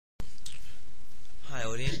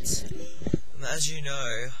audience. As you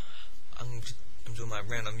know, I'm doing my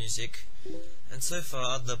random music, and so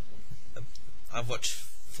far I've watched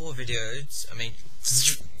 4 videos. I mean,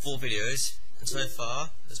 4 videos, and so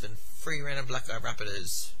far there's been 3 random black guy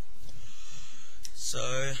rappers.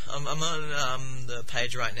 So I'm on the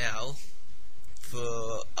page right now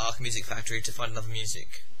for Arc Music Factory to find another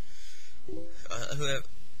music.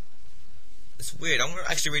 It's weird. I'm gonna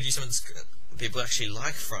actually read you some of the people actually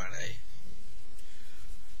like Friday.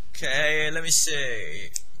 Okay, let me see.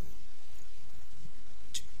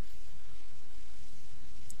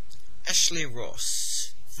 Ashley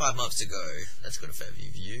Ross, 5 months ago. That's got a fair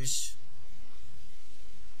few views.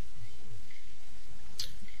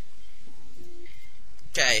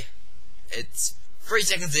 Okay, it's 3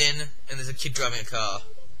 seconds in, and there's a kid driving a car.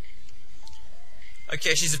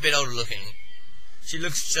 Okay, she's a bit older looking. She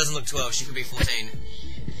doesn't look 12. She could be 14.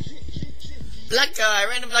 Black guy,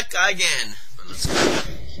 random black guy again. But let's go.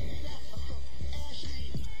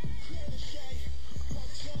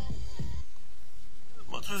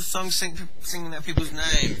 What sort of song singing out people's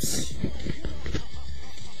names?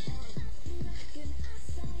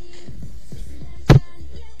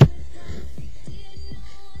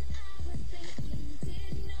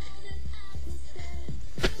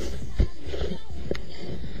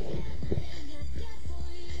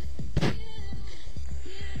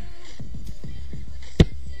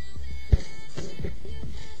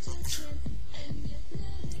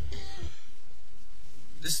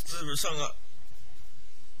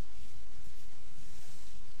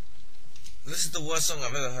 This is the worst song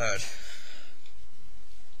I've ever heard.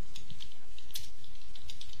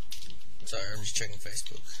 Sorry, I'm just checking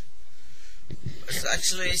Facebook. It's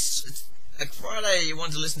actually like Friday. You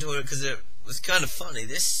want to listen to it because it was kind of funny.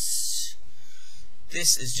 This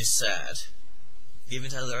is just sad.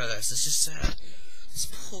 Even tell the others, it's just sad. This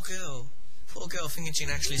poor girl thinking she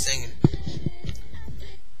can actually sing.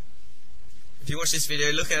 If you watch this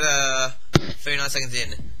video, look at 39 seconds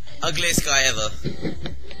in. Ugliest guy ever.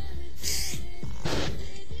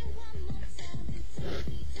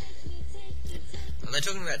 And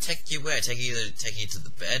they're talking about take you where? Take you to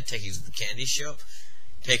the bed, take you to the candy shop,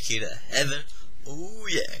 take you to heaven. Oh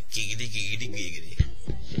yeah, giggity giggity giggity.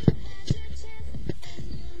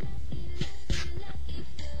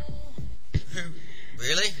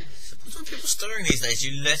 Really? What's with people stuttering these days?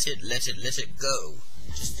 You let it go.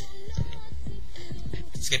 Just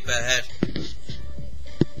skip ahead.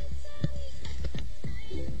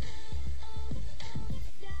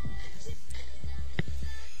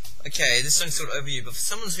 Okay, this song's sort of over you, but for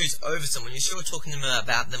someone who's over someone, you're sure talking to them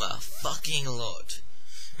about them a fucking lot.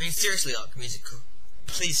 I mean, seriously, Arc Music,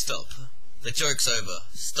 please stop. The joke's over.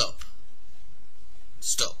 Stop.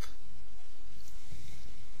 Stop.